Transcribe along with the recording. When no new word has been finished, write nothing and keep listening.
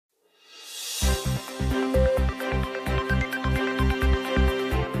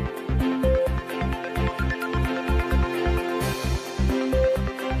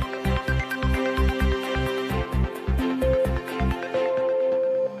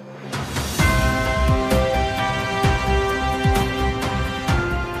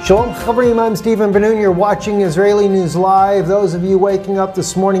Shalom Chavrim, I'm Stephen Ben-Nun. You're watching Israeli News Live. Those of you waking up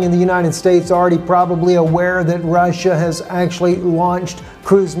this morning in the United States are already probably aware that Russia has actually launched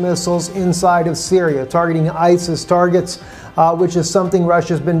cruise missiles inside of Syria, targeting ISIS targets, which is something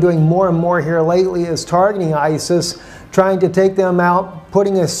Russia's been doing more and more here lately, is targeting ISIS, trying to take them out,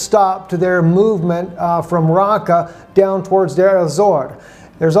 putting a stop to their movement from Raqqa down towards Deir ez-Zor.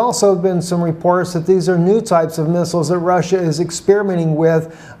 There's also been some reports that these are new types of missiles that Russia is experimenting with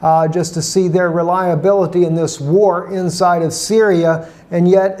just to see their reliability in this war inside of Syria. And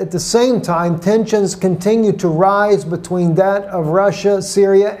yet, at the same time, tensions continue to rise between that of Russia,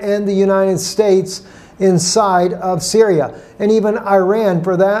 Syria, and the United States inside of Syria, and even Iran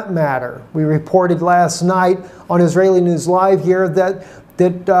for that matter. We reported last night on Israeli News Live here that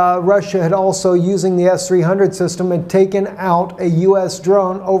Russia had also, using the S-300 system, had taken out a U.S.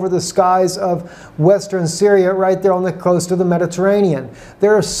 drone over the skies of western Syria right there on the coast of the Mediterranean.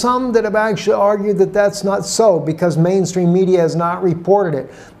 There are some that have actually argued that that's not so because mainstream media has not reported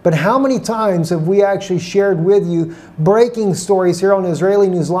it. But how many times have we actually shared with you breaking stories here on Israeli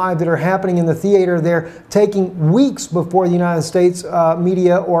News Live that are happening in the theater there, taking weeks before the United States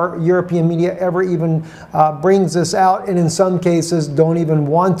media or European media ever even brings this out, and in some cases don't even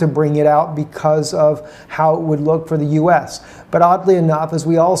want to bring it out because of how it would look for the U.S. But oddly enough, as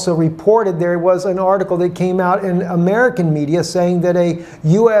we also reported, there was an article that came out in American media saying that a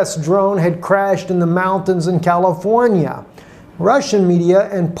U.S. drone had crashed in the mountains in California. Russian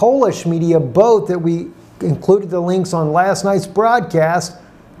media and Polish media, both that we included the links on last night's broadcast,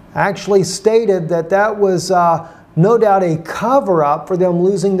 actually stated that that was no doubt a cover-up for them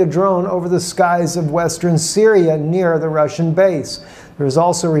losing the drone over the skies of western Syria near the Russian base. There's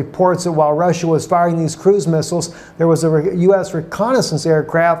also reports that while Russia was firing these cruise missiles, there was a U.S. reconnaissance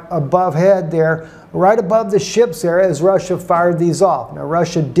aircraft above head there, right above the ships there as Russia fired these off. Now,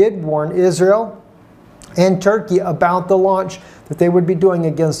 Russia did warn Israel and Turkey about the launch that they would be doing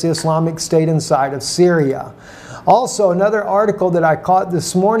against the Islamic State inside of Syria. Also, another article that I caught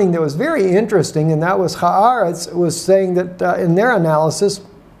this morning that was very interesting, and that was Haaretz, was saying that in their analysis,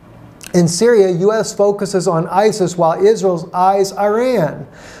 in Syria, U.S. focuses on ISIS while Israel's eyes Iran.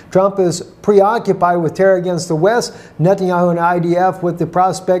 Trump is preoccupied with terror against the West, Netanyahu and IDF with the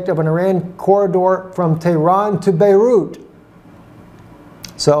prospect of an Iran corridor from Tehran to Beirut.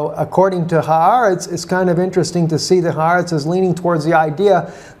 So according to Haaretz, it's kind of interesting to see that Haaretz is leaning towards the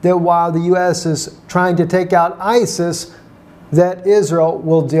idea that while the U.S. is trying to take out ISIS, that Israel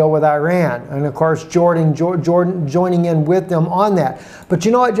will deal with Iran. And of course, Jordan joining in with them on that. But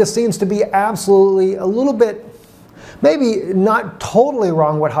you know, it just seems to be absolutely a little bit, maybe not totally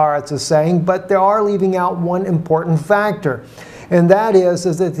wrong what Haaretz is saying, but they are leaving out one important factor. And that is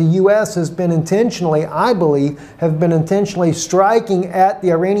that the U.S. has been intentionally, I believe, have been intentionally striking at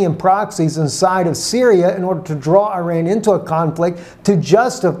the Iranian proxies inside of Syria in order to draw Iran into a conflict to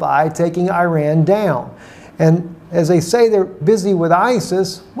justify taking Iran down. And as they say they're busy with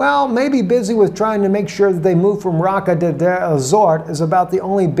ISIS, well, maybe busy with trying to make sure that they move from Raqqa to Deir ez-Zor is about the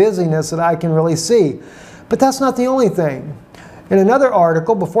only busyness that I can really see. But that's not the only thing. In another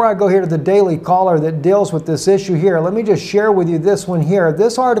article, before I go here to the Daily Caller that deals with this issue here, let me just share with you this one here.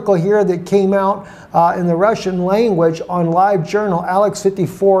 This article here that came out in the Russian language on LiveJournal,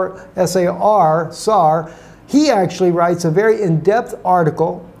 Alex54 SAR, he actually writes a very in-depth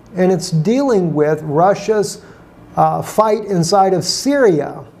article, and it's dealing with Russia's fight inside of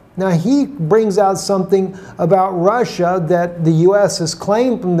Syria. Now, he brings out something about Russia that the U.S. has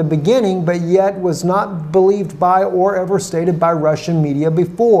claimed from the beginning, but yet was not believed by or ever stated by Russian media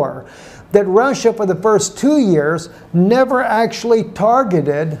before. That Russia, for the first 2 years, never actually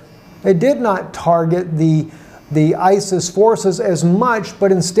targeted, it did not target the ISIS forces as much,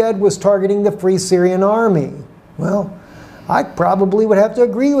 but instead was targeting the Free Syrian Army. Well, I probably would have to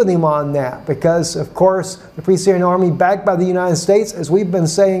agree with him on that because, of course, the Free Syrian Army, backed by the United States, as we've been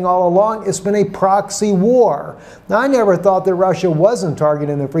saying all along, it's been a proxy war. Now, I never thought that Russia wasn't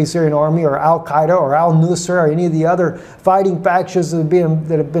targeting the Free Syrian Army or Al-Qaeda or Al-Nusra or any of the other fighting factions that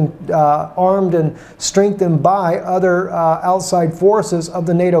have been armed and strengthened by other outside forces of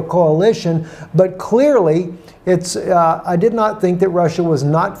the NATO coalition. But clearly, I did not think that Russia was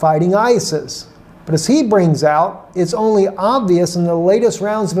not fighting ISIS. But as he brings out, it's only obvious in the latest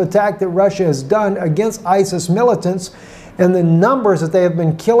rounds of attack that Russia has done against ISIS militants and the numbers that they have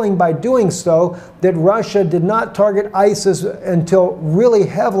been killing by doing so, that Russia did not target ISIS until really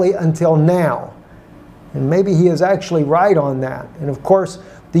heavily until now. And maybe he is actually right on that. And of course,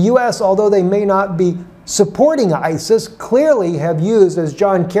 the U.S., although they may not be supporting ISIS, clearly have used, as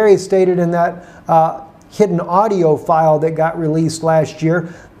John Kerry stated in that hidden audio file that got released last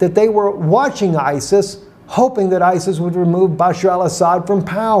year that they were watching ISIS, hoping that ISIS would remove Bashar al-Assad from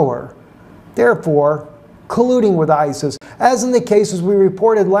power, therefore colluding with ISIS, as in the cases we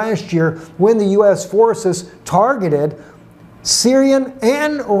reported last year when the U.S. forces targeted Syrian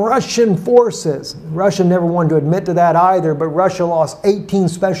and Russian forces. Russia never wanted to admit to that either, but Russia lost 18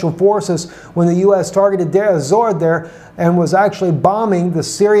 special forces when the U.S. targeted Azor there and was actually bombing the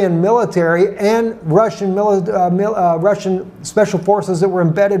Syrian military and Russian special forces that were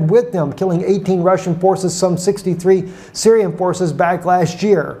embedded with them, killing 18 Russian forces, some 63 Syrian forces back last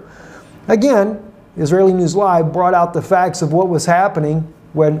year. Again, Israeli News Live brought out the facts of what was happening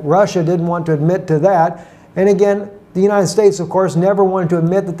when Russia didn't want to admit to that. And again, the United States, of course, never wanted to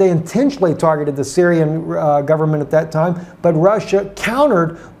admit that they intentionally targeted the Syrian government at that time, but Russia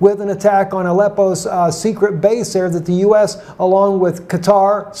countered with an attack on Aleppo's secret base there that the U.S., along with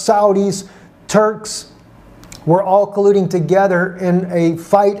Qatar, Saudis, Turks, were all colluding together in a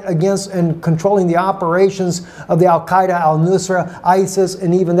fight against and controlling the operations of the Al-Qaeda, Al-Nusra, ISIS,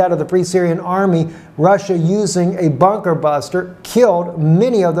 and even that of the Free Syrian Army. Russia, using a bunker buster, killed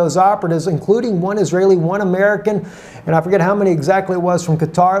many of those operatives, including one Israeli, one American, and I forget how many exactly it was from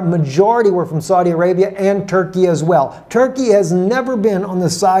Qatar. Majority were from Saudi Arabia and Turkey as well. Turkey has never been on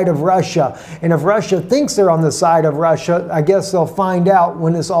the side of Russia, and if Russia thinks they're on the side of Russia, I guess they'll find out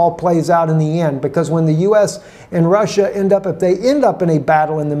when this all plays out in the end, because when the U.S. and Russia if they end up in a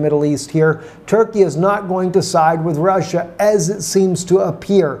battle in the Middle East here, Turkey is not going to side with Russia, as it seems to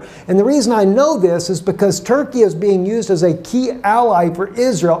appear. And the reason I know this is because Turkey is being used as a key ally for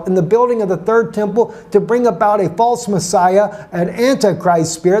Israel in the building of the Third Temple to bring about a false Messiah, an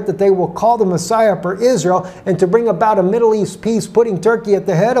Antichrist spirit that they will call the Messiah for Israel, and to bring about a Middle East peace, putting Turkey at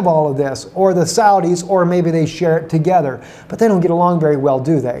the head of all of this, or the Saudis, or maybe they share it together. But they don't get along very well,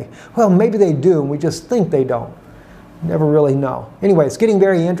 do they? Well, maybe they do, and we just think they don't. Never really know. Anyway, it's getting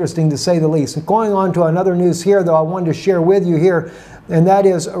very interesting to say the least. And going on to another news here, though, I wanted to share with you here, and that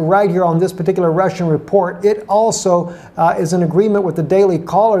is right here on this particular Russian report. It also is an agreement with the Daily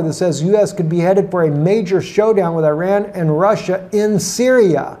Caller that says U.S. could be headed for a major showdown with Iran and Russia in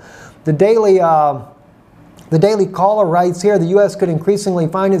Syria. The Daily Caller writes here, the U.S. could increasingly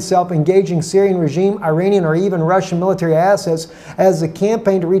find itself engaging Syrian regime, Iranian, or even Russian military assets as the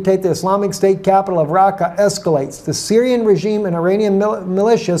campaign to retake the Islamic State capital of Raqqa escalates. The Syrian regime and Iranian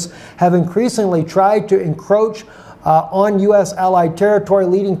militias have increasingly tried to encroach on U.S. allied territory,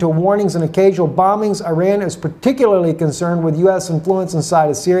 leading to warnings and occasional bombings. Iran is particularly concerned with U.S. influence inside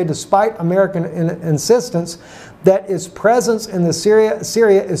of Syria, despite American insistence that its presence in the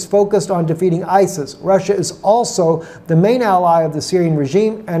Syria is focused on defeating ISIS. Russia is also the main ally of the Syrian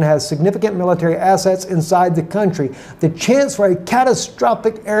regime and has significant military assets inside the country. The chance for a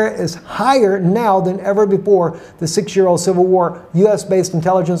catastrophic era is higher now than ever before the 6-year-old civil war, U.S.-based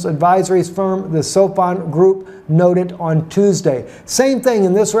intelligence advisory firm, the Sofan Group, noted on Tuesday. Same thing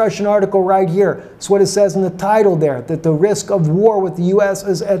in this Russian article right here. It's what it says in the title there, that the risk of war with the U.S.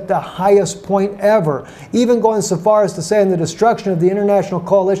 is at the highest point ever. Even going so far as to say the destruction of the international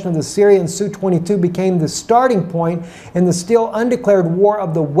coalition of the Syrian Su-22 became the starting point in the still undeclared war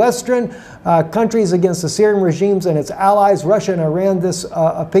of the Western countries against the Syrian regimes and its allies, Russia and Iran. This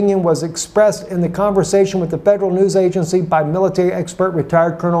opinion was expressed in the conversation with the Federal News Agency by military expert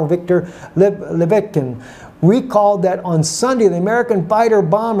retired Colonel Victor Levitkin. Recalled that on Sunday, the American fighter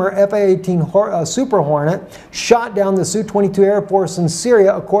bomber F-18 Super Hornet shot down the Su-22 Air Force in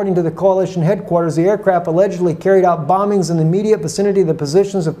Syria. According to the coalition headquarters, the aircraft allegedly carried out bombings in the immediate vicinity of the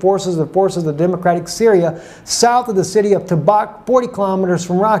positions of forces of Democratic Syria, south of the city of Tabak, 40 kilometers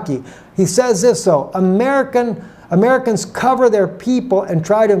from Raqqa. He says this, though, Americans cover their people and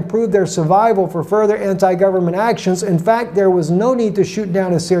try to improve their survival for further anti-government actions. In fact, there was no need to shoot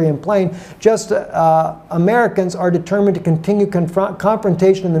down a Syrian plane. Just Americans are determined to continue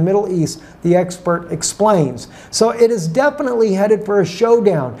confrontation in the Middle East, the expert explains. So it is definitely headed for a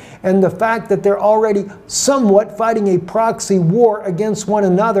showdown. And the fact that they're already somewhat fighting a proxy war against one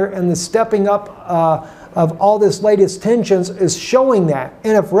another and the stepping up of all this latest tensions is showing that.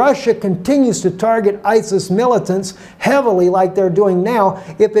 And if Russia continues to target ISIS militants heavily like they're doing now,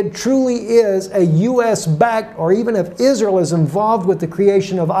 if it truly is a U.S.-backed, or even if Israel is involved with the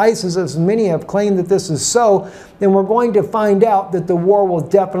creation of ISIS, as many have claimed that this is so, then we're going to find out that the war will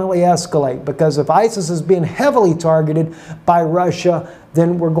definitely escalate. Because if ISIS is being heavily targeted by Russia,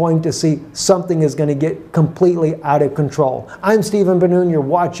 then we're going to see something is going to get completely out of control. I'm Stephen Ben-Nun. You're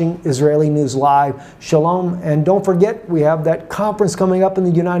watching Israeli News Live. Shalom, and don't forget, we have that conference coming up in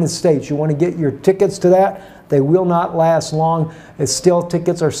the United States. You want to get your tickets to that? They will not last long.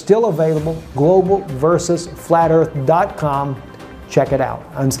 Tickets are still available. globalversusflatearth.com. Check it out.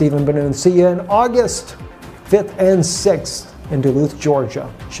 I'm Stephen Ben-Nun. See you in August 5th and 6th in Duluth,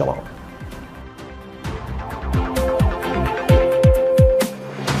 Georgia. Shalom.